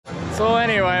So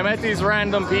anyway, I met these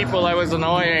random people. I was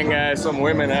annoying some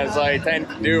women, as I tend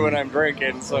to do when I'm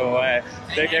drinking. So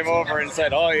they came over and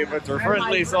said, "Oh, but they're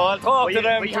friendly," so I'll talk to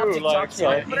them too. Like,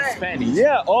 so. In Spanish.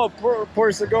 Yeah, oh,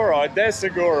 por seguro, de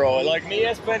seguro. Like, mi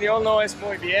español no es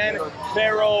muy bien,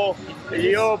 pero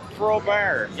yo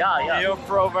probar. Yeah. Yo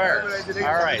probar.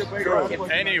 All right,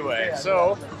 cool. Anyway,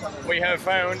 so we have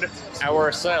found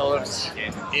ourselves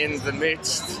in the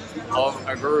midst of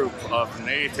a group of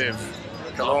native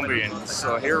Colombians.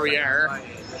 So here we are.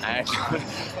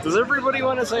 Does everybody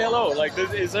want to say hello? Like,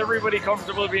 is everybody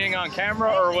comfortable being on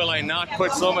camera, or will I not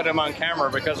put some of them on camera?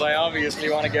 Because I obviously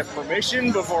want to get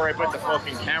permission before I put the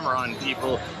fucking camera on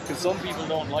people, because some people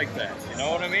don't like that, you know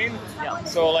what I mean? Yeah.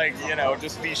 So, like, you know,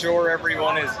 just be sure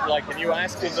everyone is, like, can you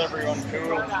ask, is everyone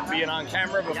cool being on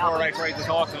camera before I try to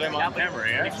talk to them on camera,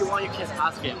 yeah? If you want, you can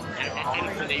ask them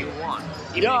anything that you want.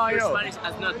 Even Yeah, if your Spanish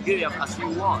is not good as you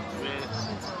want.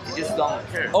 You just don't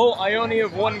care. Oh, I only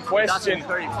have one question. Doesn't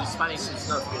care if the Spanish is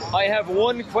not good. I have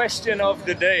one question of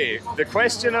the day. The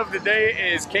question of the day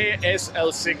is ¿Qué es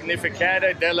el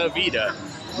significado de la vida?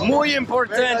 Muy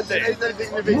importante.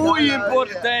 Muy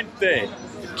importante.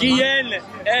 ¿Quién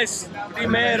es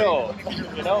primero?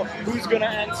 You know, who's gonna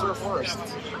answer first?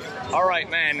 All right,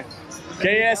 man.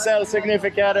 ¿Qué es el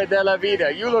significado de la vida?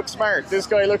 You look smart. This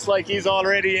guy looks like he's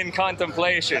already in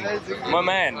contemplation. My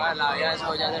man.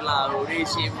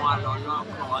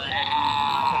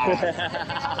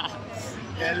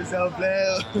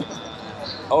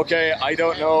 Okay, I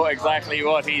don't know exactly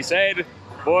what he said,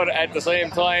 but at the same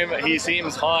time, he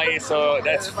seems high, so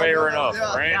that's fair enough,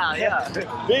 right? Yeah.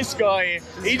 This guy,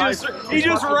 he just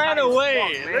ran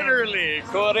away, literally.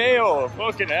 Correo,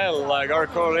 fucking hell, like, or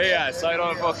Coreas, I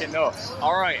don't fucking know.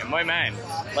 All right, my man,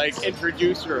 like,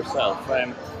 introduce yourself.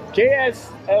 ¿Qué es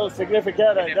el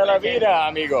significado de la vida,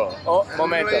 amigo? Oh,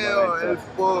 momento. El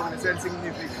POM es el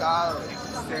significado del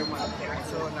sistema,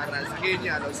 la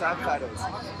rasgueña, los ácaros.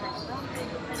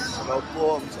 Solo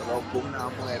POM, una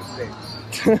muerte.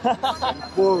 El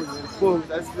POM,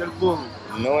 that's el POM.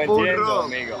 No entiendo,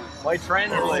 amigo. My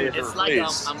translator, It's like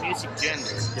please. a music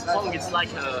genre. The punk is like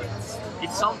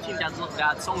it's something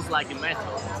that sounds like a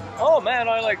metal. Oh man,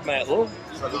 I like metal.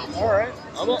 All right,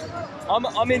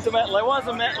 I'm into metal. I was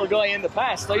a metal guy in the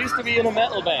past. I used to be in a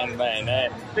metal band,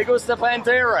 man. ¿Te gusta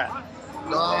Pantera?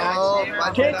 No,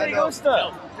 ¿Qué te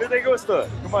gusta? ¿Qué te gusta?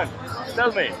 Come on,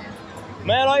 tell me.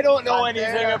 Man, I don't know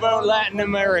anything about Latin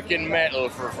American metal,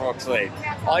 for fuck's sake.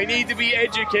 I need to be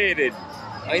educated.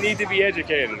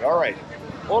 All right.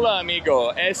 Hola,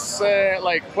 amigo. Es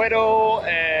like puedo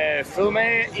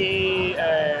filme y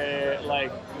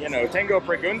like, you know, tengo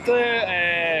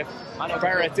pregunta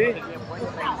para ti.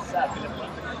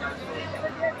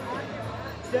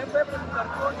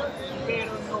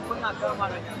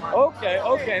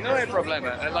 Okay, no hay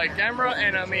problema. Like camera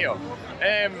and amigo.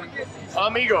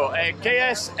 Amigo, ¿qué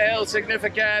es el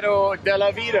significado de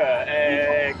la vida?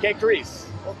 ¿Qué crees?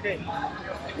 Ok,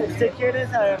 ¿usted quiere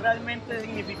saber realmente el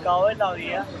significado de la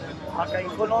vida acá en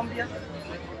Colombia?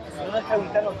 No nos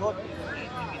pregunta a nosotros,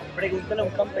 pregúntale a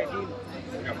un campesino,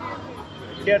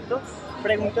 ¿cierto?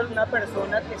 Pregúntale a una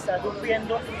persona que está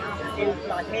sufriendo el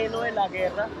flagelo de la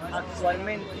guerra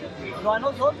actualmente, no a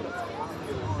nosotros.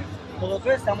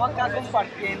 Nosotros estamos acá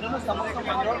compartiendo, nos estamos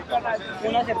tomando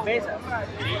una cerveza,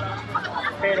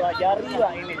 pero allá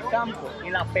arriba, en el campo,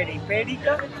 en la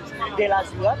periférica de la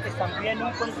ciudad, están viviendo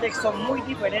un contexto muy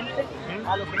diferente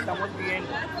a lo que estamos viviendo.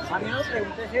 A mí no me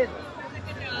preguntes eso,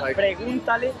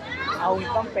 pregúntale a un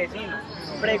campesino,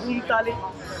 pregúntale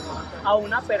a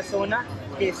una persona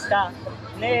que está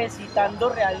necesitando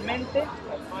realmente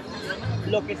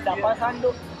lo que está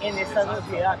pasando en esta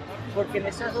sociedad, porque en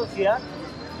esta sociedad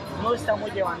no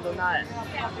estamos llevando nada.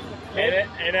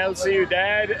 En el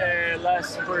ciudad,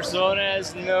 las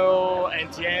personas no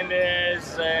entienden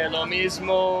lo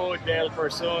mismo de las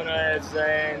personas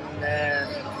en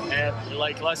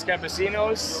like los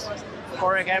campesinos,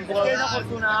 por ejemplo.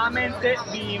 Desafortunadamente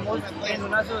vivimos en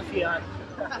una sociedad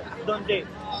donde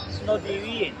nos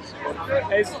dividen.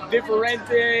 Es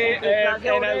diferente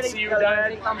en la ciudad.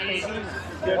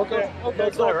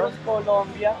 Nosotros,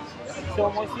 Colombia,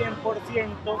 somos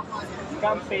 100%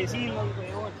 campesinos,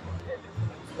 weón.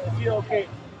 ¿Sí o qué?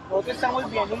 Nosotros estamos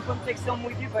viviendo un contexto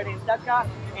muy diferente acá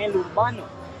en el urbano.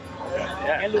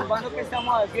 En el urbano, ¿qué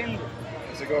estamos haciendo?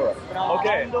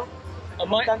 Trabajando,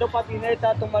 montando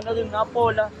patineta, tomando de una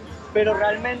pola, pero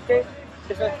realmente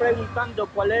te estás preguntando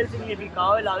cuál es el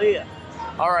significado de la vida.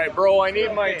 All right, bro, I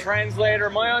need my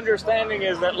translator. My understanding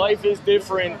is that life is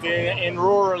different in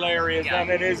rural areas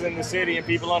than it is in the city, and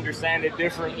people understand it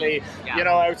differently, you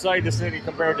know, outside the city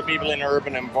compared to people in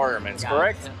urban environments,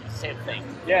 correct? Same thing.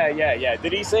 Yeah.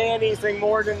 Did he say anything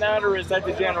more than that, or is that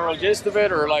the general gist of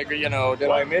it, or like, you know,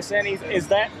 did I miss anything?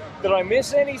 Did I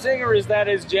miss anything, or is that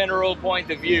his general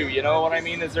point of view? You know what I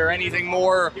mean? Is there anything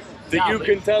more that you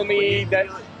can tell me that...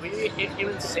 We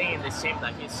even saying the same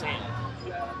like he's saying.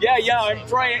 Yeah, I'm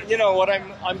trying, you know,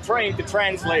 I'm trying to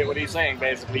translate what he's saying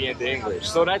basically into English.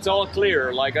 So that's all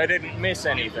clear, like I didn't miss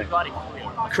anything.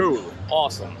 Cool,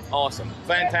 awesome,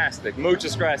 fantastic.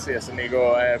 Muchas gracias,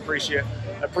 amigo. I appreciate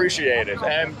it.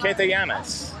 ¿Qué te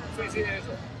llamas?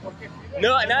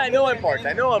 No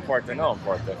importa.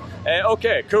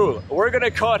 Okay, cool. We're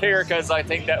gonna cut here because I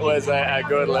think that was a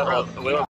good little